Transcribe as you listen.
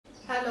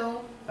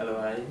Hello,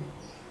 Hello, hi.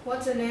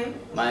 what's your name?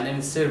 My name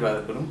is Sher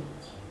Gurung.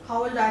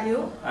 How old are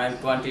you? I am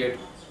 28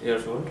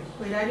 years old.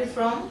 Where are you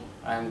from?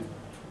 I am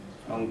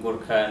from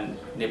Gurkha,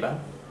 Nepal.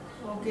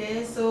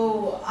 Okay,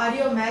 so are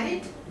you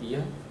married?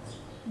 Yeah,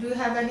 Do you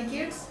have any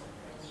kids?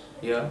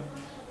 yeah.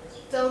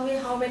 Tell me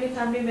how many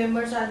family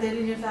members are there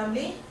in your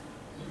family?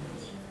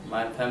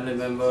 My family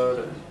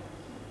member,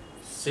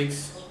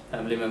 6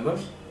 family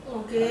members.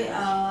 Okay,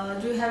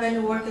 do you have any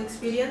work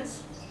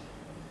experience?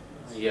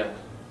 Yeah,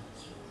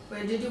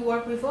 Where did you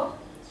work before?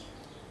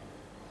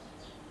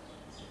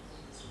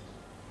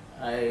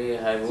 I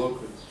have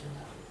worked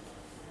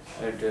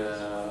at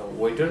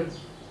waiter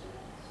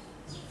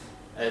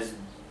as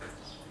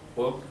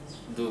work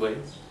Dubai.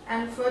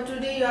 And for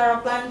today you are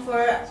applying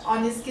for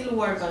on-skill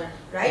worker,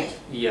 right?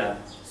 Yeah,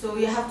 So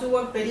you have to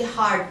work very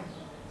hard.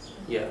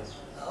 yeah,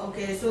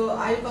 Okay, so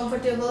are you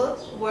comfortable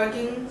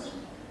working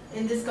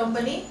in this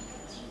company?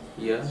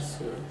 yeah,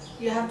 sure.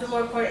 You have to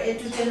work for 8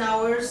 to 10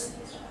 hours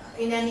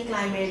in any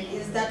climate.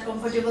 Is that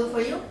comfortable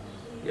for you?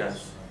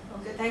 Yes.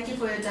 Okay, thank you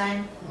for your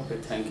time. Okay,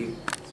 thank you.